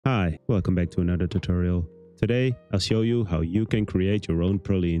Hi, welcome back to another tutorial. Today I'll show you how you can create your own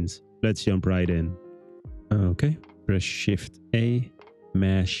pralines. Let's jump right in. Okay, press Shift A,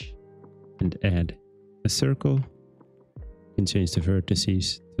 mesh, and add a circle. You can change the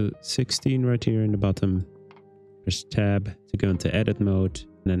vertices to 16 right here in the bottom. Press Tab to go into edit mode,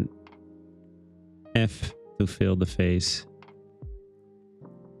 and then F to fill the face.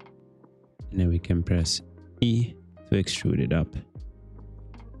 And then we can press E to extrude it up.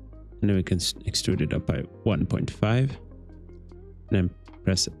 And then we can extrude it up by 1.5. And then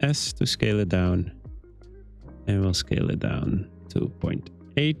press S to scale it down. And we'll scale it down to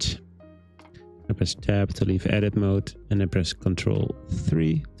 0.8. And press Tab to leave edit mode. And then press Ctrl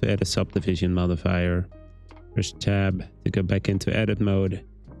 3 to add a subdivision modifier. Press Tab to go back into edit mode.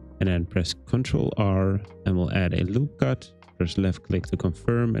 And then press Ctrl R and we'll add a loop cut. Press left click to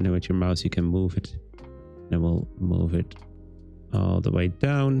confirm. And then with your mouse you can move it. Then we'll move it all the way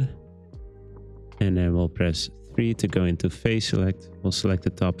down. And then we'll press 3 to go into face select. We'll select the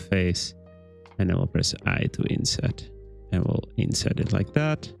top face. And then we'll press I to inset. And we'll inset it like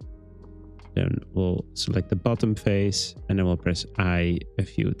that. Then we'll select the bottom face. And then we'll press I a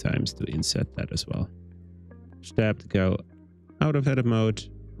few times to inset that as well. Tab to go out of edit mode.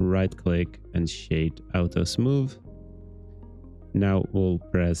 Right click and shade auto smooth. Now we'll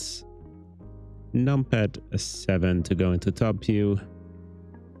press numpad 7 to go into top view.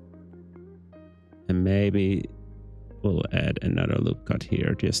 And maybe we'll add another loop cut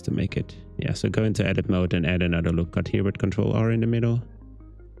here just to make it. Yeah, so go into edit mode and add another loop cut here with Ctrl R in the middle.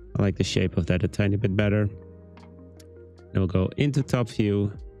 I like the shape of that a tiny bit better. Then we'll go into top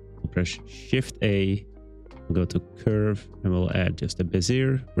view. We'll press Shift A. We'll go to curve and we'll add just a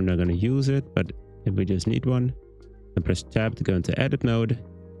bezier. We're not going to use it, but if we just need one. Then press Tab to go into edit mode.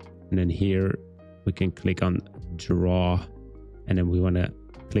 And then here we can click on draw. And then we want to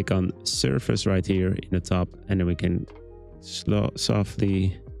click on surface right here in the top, and then we can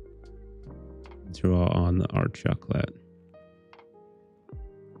softly draw on our chocolate.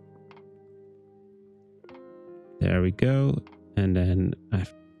 There we go. And then I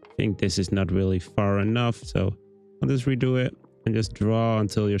think this is not really far enough, so I'll just redo it and just draw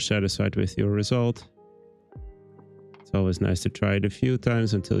until you're satisfied with your result. It's always nice to try it a few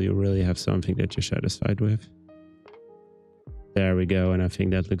times until you really have something that you're satisfied with. There we go, and I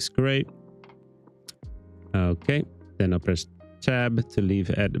think that looks great. Okay, then I'll press Tab to leave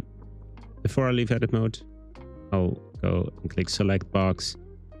edit. Before I leave edit mode, I'll go and click select box,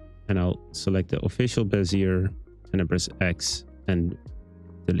 and I'll select the official bezier, and then press X and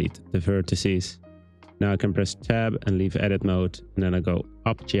delete the vertices. Now I can press Tab and leave edit mode, and then I go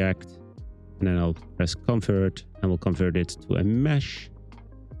object, and then I'll press convert, and we'll convert it to a mesh.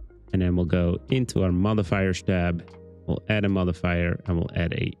 And then we'll go into our modifiers tab. We'll add a modifier and we'll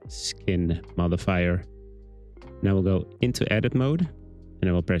add a skin modifier. Now we'll go into edit mode and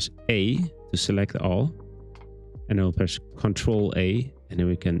then we'll press A to select all. And then we'll press Ctrl A and then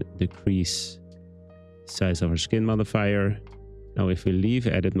we can decrease the size of our skin modifier. Now if we leave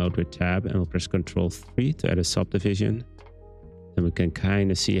edit mode with tab and we'll press Ctrl 3 to add a subdivision, then we can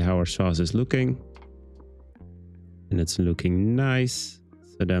kind of see how our sauce is looking. And it's looking nice.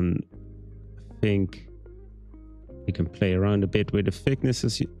 So then I think you can play around a bit with the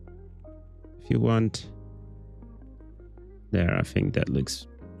thicknesses if you want. There, I think that looks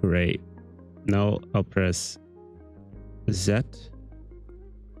great. Now I'll press Z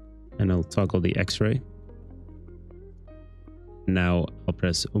and I'll toggle the X-ray. Now I'll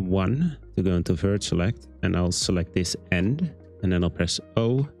press 1 to go into vert select and I'll select this end, and then I'll press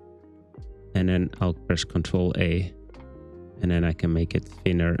O and then I'll press Ctrl A, and then I can make it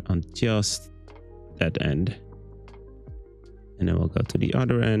thinner on just that end. And then we'll go to the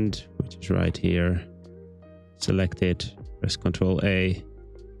other end, which is right here. Select it, press Ctrl A,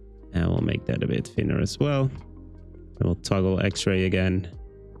 and we'll make that a bit thinner as well. And we'll toggle X-ray again.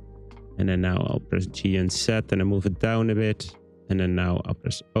 And then now I'll press G and Z and I move it down a bit. And then now I'll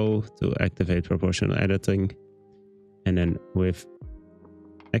press O to activate proportional editing. And then with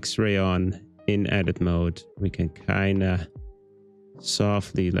X-ray on in edit mode, we can kind of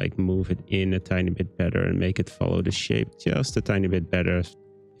softly like move it in a tiny bit better and make it follow the shape just a tiny bit better if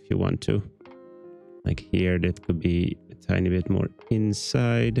you want to. Like here, that could be a tiny bit more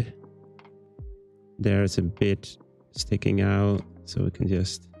inside. There's a bit sticking out, so we can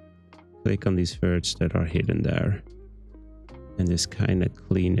just click on these verts that are hidden there and just kind of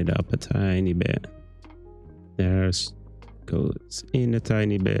clean it up a tiny bit. There's goes in a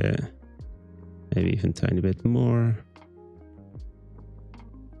tiny bit, maybe even a tiny bit more.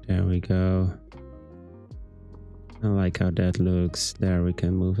 There we go. I like how that looks. There, we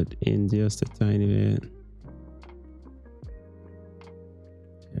can move it in just a tiny bit.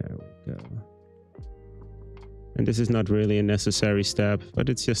 There we go. And this is not really a necessary step, but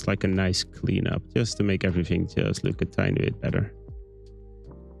it's just like a nice cleanup, just to make everything just look a tiny bit better.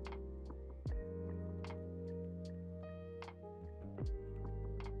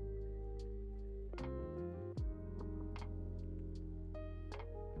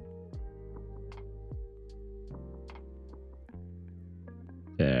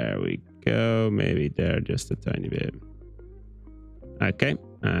 There we go. Maybe there just a tiny bit. Okay,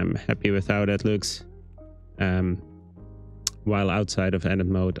 I'm happy with how that looks. While outside of edit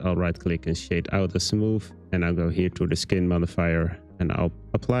mode, I'll right click and shade out the smooth, and I'll go here to the skin modifier and I'll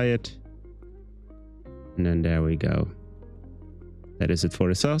apply it. And then there we go. That is it for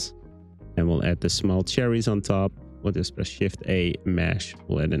the sauce. And we'll add the small cherries on top. We'll just press Shift A, mesh.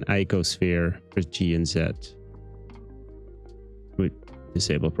 We'll add an icosphere, press G and Z. We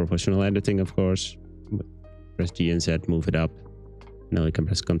disable professional editing, of course. Press G and Z, move it up. Now we can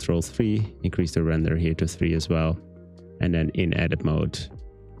press Ctrl 3, increase the render here to 3 as well. And then in edit mode,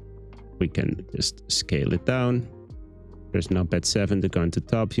 we can just scale it down. There's numpad 7 to go into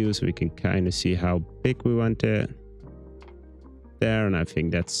top view, so we can kind of see how big we want it. There, and I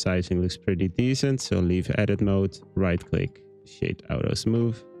think that sizing looks pretty decent. So leave edit mode, right click, shade auto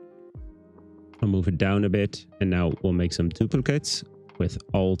smooth. I'll move it down a bit, and now we'll make some duplicates with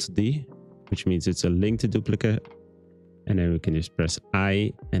Alt D, which means it's a linked duplicate. And then we can just press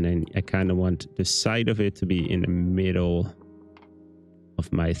I, and then I kind of want the side of it to be in the middle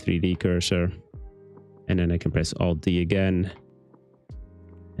of my 3D cursor. And then I can press Alt D again.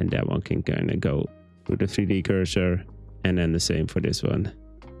 And that one can kind of go through the 3D cursor. And then the same for this one.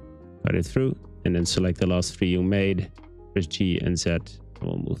 Cut it through, and then select the last 3 you made. Press G and Z, and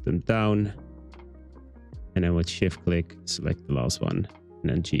we'll move them down. And then with shift click, select the last one. And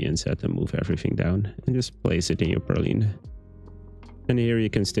then G and Z and move everything down, and just place it in your Praline. And here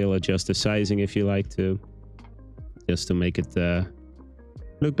you can still adjust the sizing if you like to, just to make it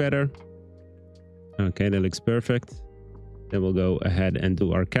look better. Okay, that looks perfect. Then we'll go ahead and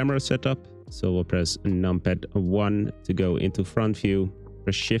do our camera setup. So we'll press numpad 1 to go into front view,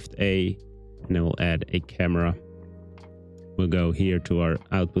 press Shift A, and then we'll add a camera. We'll go here to our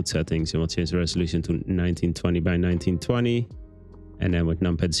output settings, and we'll change the resolution to 1920 by 1920. And then with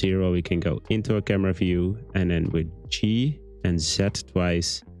numpad 0, we can go into a camera view, and then with G and Z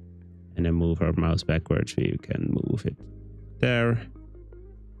twice, and then move our mouse backwards. We can move it there.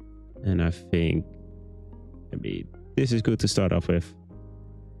 And I think maybe this is good to start off with.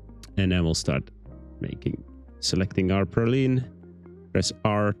 And then we'll start selecting our Praline, press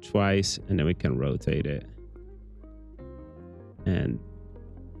R twice, and then we can rotate it. And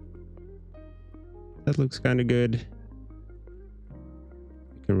that looks kind of good.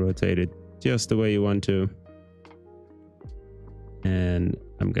 Rotate it just the way you want to. And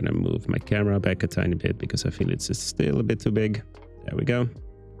I'm gonna move my camera back a tiny bit because I feel it's still a bit too big. There we go.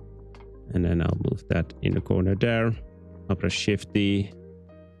 And then I'll move that in the corner there. I'll press Shift D,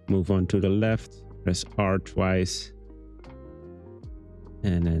 move on to the left, press R twice,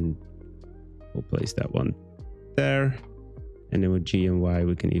 and then we'll place that one there. And then with G and Y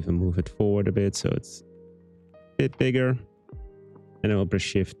we can even move it forward a bit so it's a bit bigger. And I'll press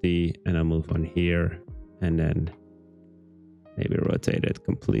Shift D, and I'll move on here, and then maybe rotate it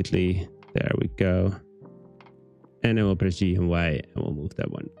completely. There we go. And then we'll press G and Y, and we'll move that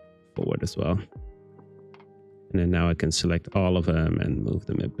one forward as well. And then now I can select all of them and move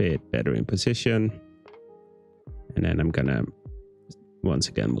them a bit better in position. And then I'm gonna once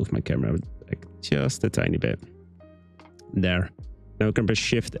again move my camera back just a tiny bit. There. Now we can press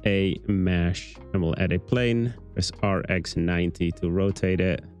Shift A, mesh, and we'll add a plane. Press RX90 to rotate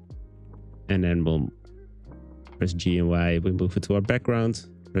it. And then we'll press G and Y. We move it to our background.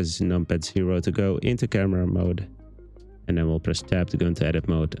 Press numpad 0 to go into camera mode. And then we'll press tab to go into edit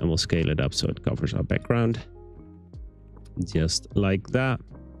mode, and we'll scale it up so it covers our background. Just like that.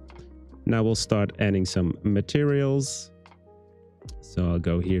 Now we'll start adding some materials. So I'll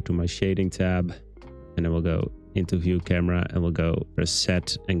go here to my shading tab, and then we'll go into view camera, and we'll go press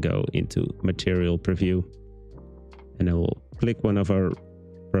set and go into material preview. And then we'll click one of our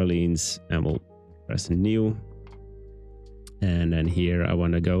pralines and we'll press new. And then here I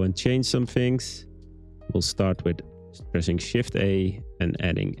want to go and change some things. We'll start with pressing Shift A and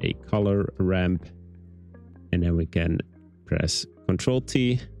adding a color ramp. And then we can press Ctrl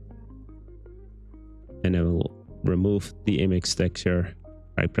T. And then we'll remove the image texture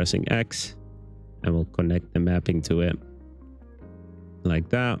by pressing X. And we'll connect the mapping to it like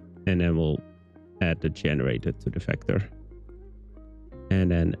that. And then we'll add the generator to the vector.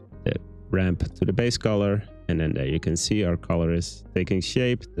 And then the ramp to the base color. And then there you can see our color is taking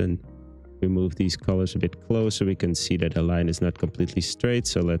shape. Then we move these colors a bit closer. We can see that the line is not completely straight.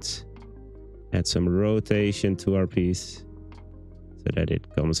 So let's add some rotation to our piece so that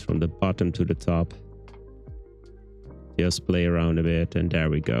it comes from the bottom to the top. Just play around a bit, and there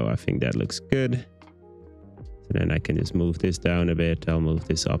we go. I think that looks good. So then I can just move this down a bit. I'll move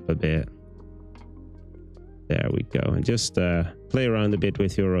this up a bit. There we go. And just play around a bit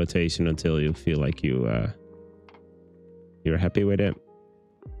with your rotation until you feel like you're happy with it.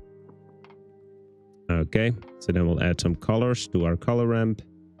 Okay, so then we'll add some colors to our color ramp.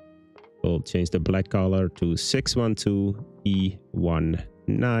 We'll change the black color to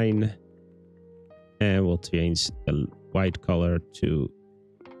 612E19. And we'll change the white color to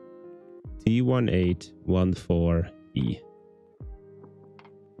T1814E.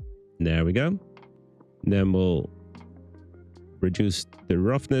 There we go. Then we'll reduce the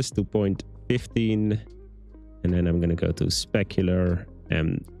roughness to 0.15. And then I'm going to go to specular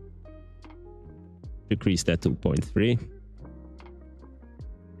and decrease that to 0.3.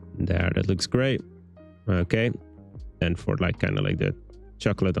 There, that looks great. Okay. And for like kind of like the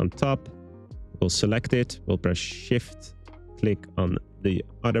chocolate on top, we'll select it. We'll press Shift, click on the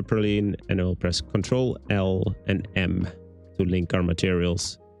other praline, and we'll press Ctrl L and M to link our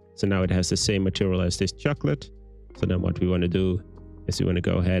materials. So now it has the same material as this chocolate. So then what we want to do is we want to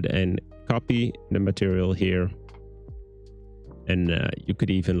go ahead and copy the material here. And you could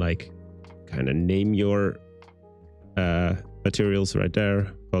even like kind of name your materials right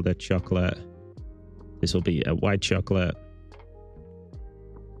there. Call that chocolate. This will be a white chocolate.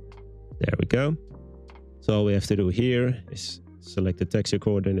 There we go. So all we have to do here is select the texture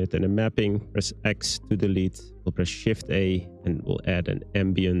coordinate and a mapping. Press X to delete. We'll press Shift A and we'll add an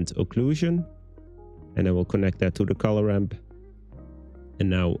ambient occlusion. And then we'll connect that to the color ramp. And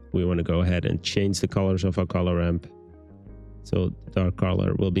now we want to go ahead and change the colors of our color ramp. So the dark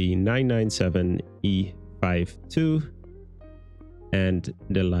color will be 997E52. And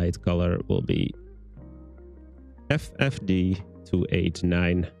the light color will be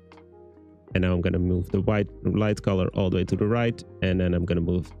FFD289. And now I'm going to move the light color all the way to the right. And then I'm going to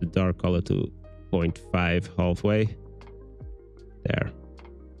move the dark color to 0.5 halfway. There.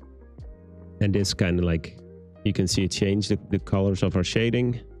 And this kind of like, you can see it change the colors of our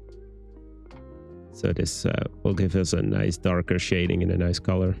shading. So this will give us a nice darker shading and a nice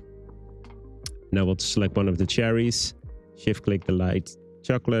color. Now we'll select one of the cherries. Shift click the light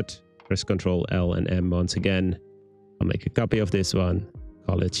chocolate. Press Ctrl L and M once again. I'll make a copy of this one.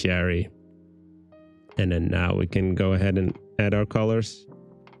 Call it cherry. And then now we can go ahead and add our colors.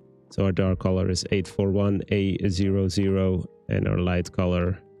 So our dark color is 841A00 and our light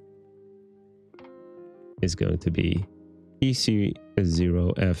color is going to be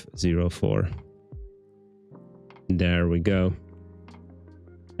EC0F04. There we go.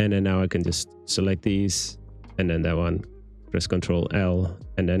 And then now I can just select these and then that one, press Ctrl L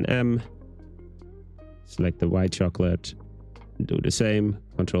and then M. Select the white chocolate, do the same,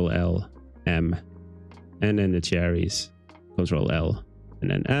 Ctrl L, M. And then the cherries, Ctrl L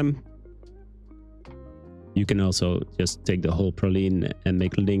and then M. You can also just take the whole praline and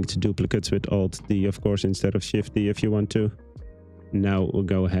make linked duplicates with Alt D, of course, instead of Shift D if you want to. Now we'll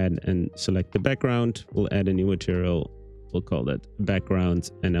go ahead and select the background. We'll add a new material. We'll call that background,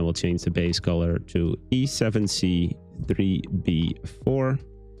 and then we'll change the base color to E7C3B4.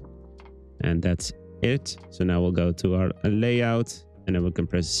 And that's it. So now we'll go to our layout, and then we can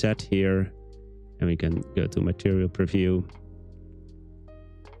press Z here, and we can go to material preview.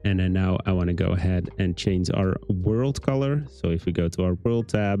 And then now I want to go ahead and change our world color. So if we go to our world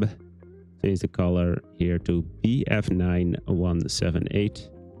tab, change the color here to BF9178.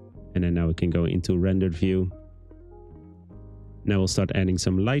 And then now we can go into rendered view. Now we'll start adding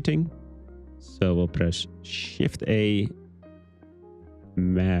some lighting. So we'll press Shift A,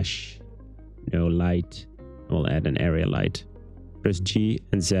 mesh, no light. And we'll add an area light. Press G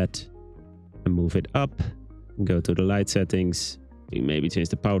and Z and move it up. Go to the light settings. We maybe change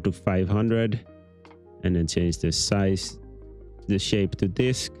the power to 500 and then change the size, the shape to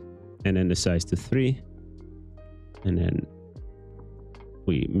disk, and then the size to 3. And then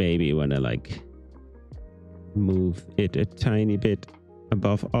we maybe want to like move it a tiny bit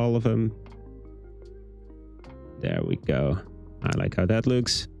above all of them. There we go. I like how that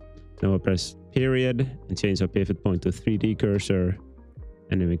looks. Now we'll press period and change our pivot point to 3D cursor.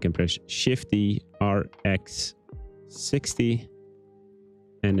 And then we can press Shift D, RX 60.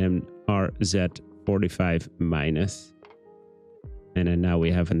 And then RZ45 minus. And then now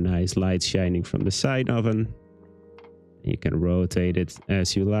we have a nice light shining from the side oven. You can rotate it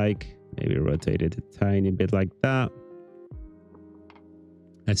as you like. Maybe rotate it a tiny bit like that.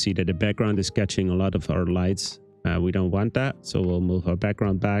 I see that the background is catching a lot of our lights. We don't want that, so we'll move our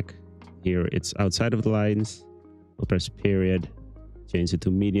background back. Here it's outside of the lines. We'll press period, change it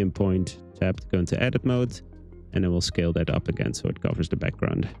to medium point, tap to go into edit mode, and then we'll scale that up again so it covers the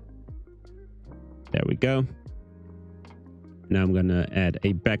background. There we go. Now I'm gonna add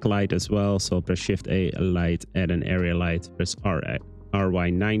a backlight as well. So I'll press Shift A, light, add an area light, press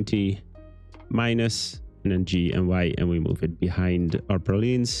RY90, minus, and then G and Y, and we move it behind our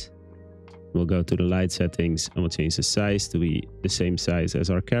pralines. We'll go to the light settings and we'll change the size to be the same size as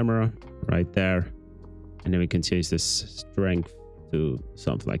our camera, right there. And then we can change the strength to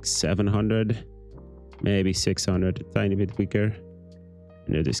something like 700, maybe 600, a tiny bit weaker.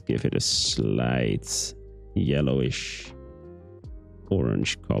 And then just give it a slight yellowish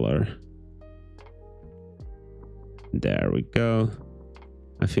orange color. There we go.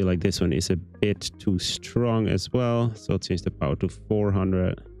 I feel like this one is a bit too strong as well, so I'll change the power to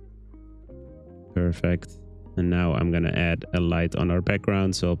 400. Perfect. And now I'm gonna add a light on our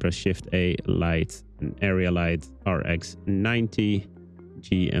background, so I'll press Shift A, light, and area light, RX90,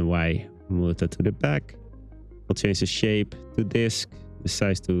 G and Y, move that to the back. I'll change the shape to disc, the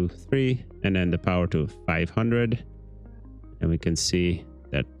size to 3, and then the power to 500. And we can see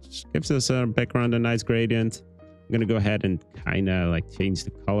that gives us our background a nice gradient. I'm gonna go ahead and kind of like change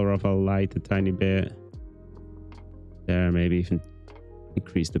the color of our light a tiny bit. There, maybe even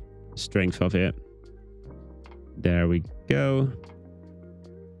increase the strength of it. There we go.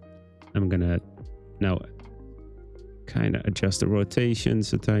 I'm gonna now kind of adjust the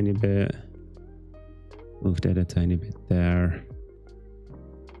rotations a tiny bit. Move that a tiny bit there.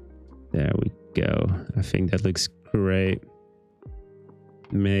 There we go. I think that looks great.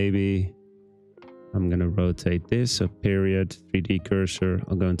 Maybe I'm gonna rotate this, so period, 3D cursor.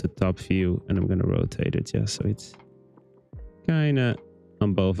 I'll go into top view and I'm gonna rotate it, yeah, so it's kind of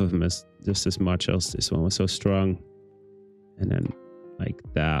on both of them as just as much as this one was so strong. And then like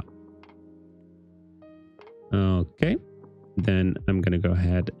that. Okay, then I'm gonna go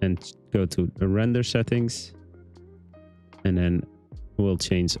ahead and go to the render settings, and then we'll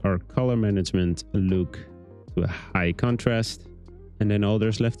change our color management look to a high contrast, and then all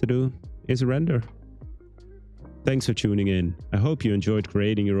there's left to do is render. Thanks for tuning in. I hope you enjoyed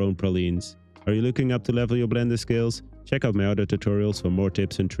creating your own pralines. Are you looking up to level your Blender skills? Check out my other tutorials for more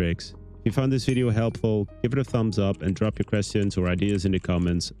tips and tricks. If you found this video helpful, give it a thumbs up and drop your questions or ideas in the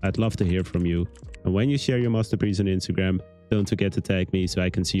comments. I'd love to hear from you. And when you share your masterpiece on Instagram, don't forget to tag me so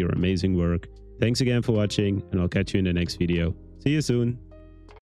I can see your amazing work. Thanks again for watching, and I'll catch you in the next video. See you soon.